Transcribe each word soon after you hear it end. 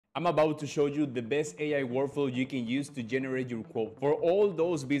I'm about to show you the best AI workflow you can use to generate your quote. For all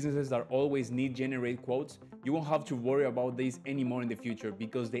those businesses that always need generate quotes, you won't have to worry about this anymore in the future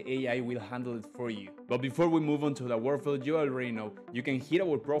because the AI will handle it for you. But before we move on to the workflow, you already know, you can hit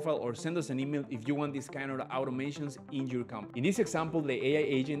our profile or send us an email if you want these kind of automations in your company. In this example, the AI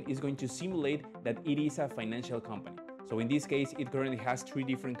agent is going to simulate that it is a financial company. So in this case, it currently has 3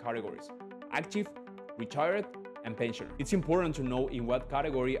 different categories: active, retired, and pensioner. It's important to know in what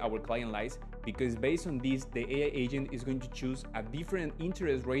category our client lies because based on this, the AI agent is going to choose a different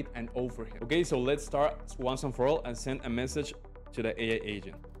interest rate and offer him. Okay, so let's start once and for all and send a message to the AI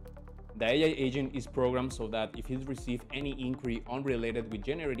agent. The AI agent is programmed so that if it receives any inquiry unrelated with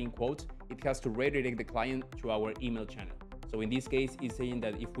generating quotes, it has to redirect the client to our email channel. So in this case, it's saying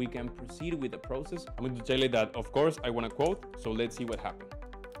that if we can proceed with the process, I'm going to tell it that, of course, I want a quote, so let's see what happens.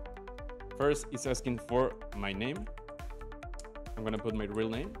 First, it's asking for my name. I'm gonna put my real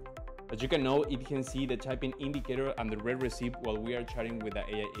name. As you can know, it can see the typing indicator and the red receipt while we are chatting with the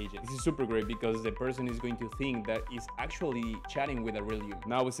AI agent. This is super great because the person is going to think that it's actually chatting with a real human.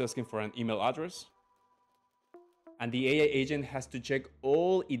 Now it's asking for an email address. And the AI agent has to check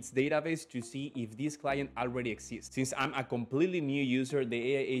all its database to see if this client already exists. Since I'm a completely new user,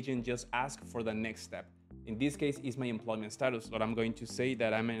 the AI agent just asks for the next step. In this case, is my employment status, but I'm going to say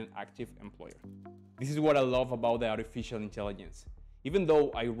that I'm an active employer. This is what I love about the artificial intelligence. Even though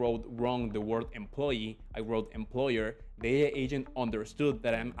I wrote wrong the word employee, I wrote employer, the AI agent understood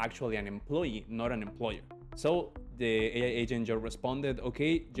that I'm actually an employee, not an employer. So the AI agent just responded,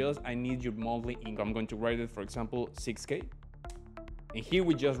 okay, I need your monthly income. I'm going to write it, for example, 6K. And here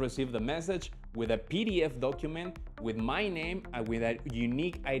we just received the message with a PDF document with my name and with a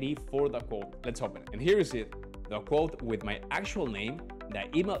unique ID for the quote. Let's open it. And here is it, the quote with my actual name,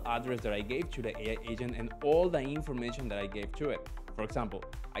 the email address that I gave to the AI agent, and all the information that I gave to it. For example,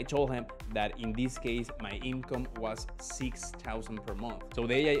 I told him that in this case, my income was $6,000 per month. So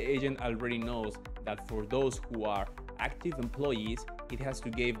the AI agent already knows that for those who are active employees, it has to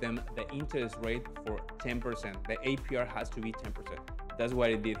give them the interest rate for 10%. The APR has to be 10%. That's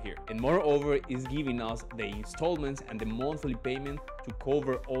what it did here. And moreover, it's giving us the installments and the monthly payment to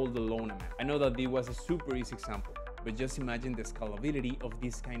cover all the loan amount. I know that this was a super easy example, but just imagine the scalability of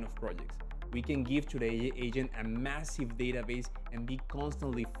this kind of projects. We can give to the AI agent a massive database and be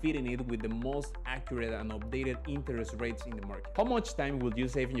constantly feeding it with the most accurate and updated interest rates in the market. How much time will you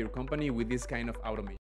save in your company with this kind of automation?